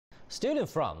Still in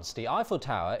France, the Eiffel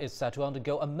Tower is set to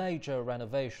undergo a major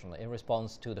renovation in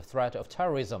response to the threat of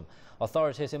terrorism.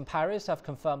 Authorities in Paris have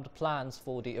confirmed plans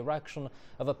for the erection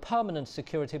of a permanent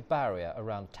security barrier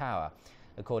around the tower.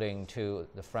 According to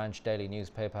the French daily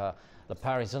newspaper Le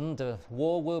Parisien, the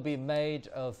wall will be made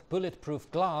of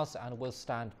bulletproof glass and will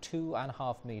stand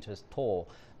 2.5 meters tall.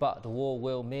 But the wall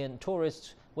will mean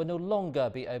tourists will no longer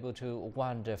be able to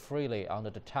wander freely under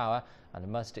the tower and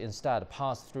must instead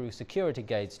pass through security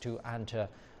gates to enter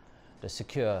the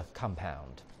secure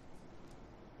compound.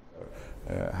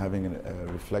 Having a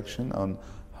reflection on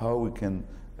how we can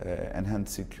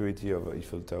enhance security of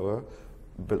Eiffel Tower,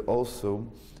 but also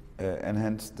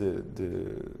enhance the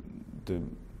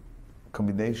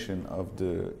combination of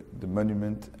the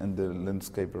monument and the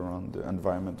landscape around, the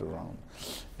environment around.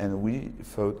 And we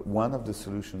thought one of the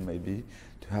solutions may be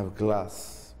to have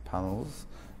glass panels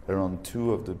around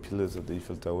two of the pillars of the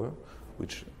Eiffel Tower,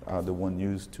 which are the one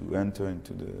used to enter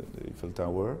into the Eiffel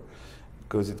Tower,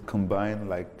 because it combines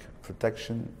like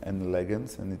protection and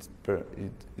elegance, and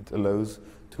it allows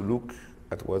to look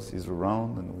at what is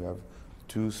around, and we have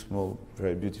two small,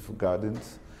 very beautiful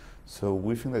gardens. So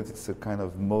we think that it's a kind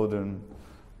of modern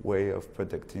way of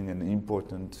protecting an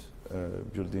important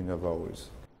building of ours.